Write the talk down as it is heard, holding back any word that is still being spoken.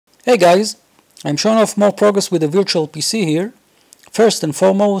Hey guys, I'm showing off more progress with the virtual PC here. First and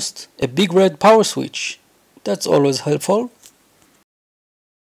foremost, a big red power switch. That's always helpful.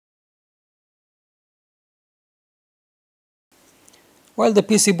 While the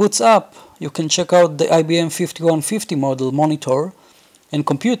PC boots up, you can check out the IBM 5150 model monitor and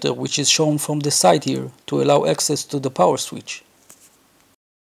computer, which is shown from the side here to allow access to the power switch.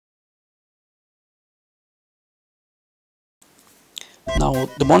 Now,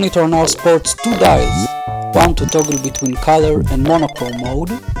 the monitor now sports two dials, one to toggle between color and monochrome mode,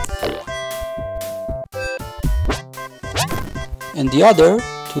 and the other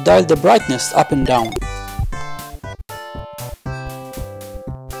to dial the brightness up and down.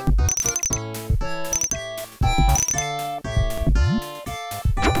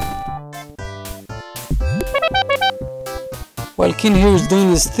 While Kin here is doing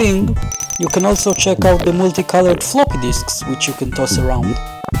his thing, you can also check out the multicolored floppy disks which you can toss around.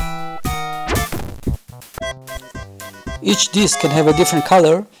 Each disk can have a different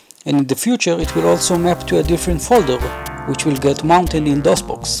color, and in the future it will also map to a different folder, which will get mounted in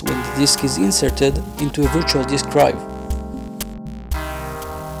DOSBox when the disk is inserted into a virtual disk drive.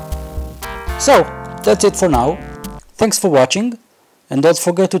 So, that's it for now. Thanks for watching, and don't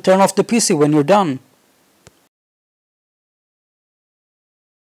forget to turn off the PC when you're done.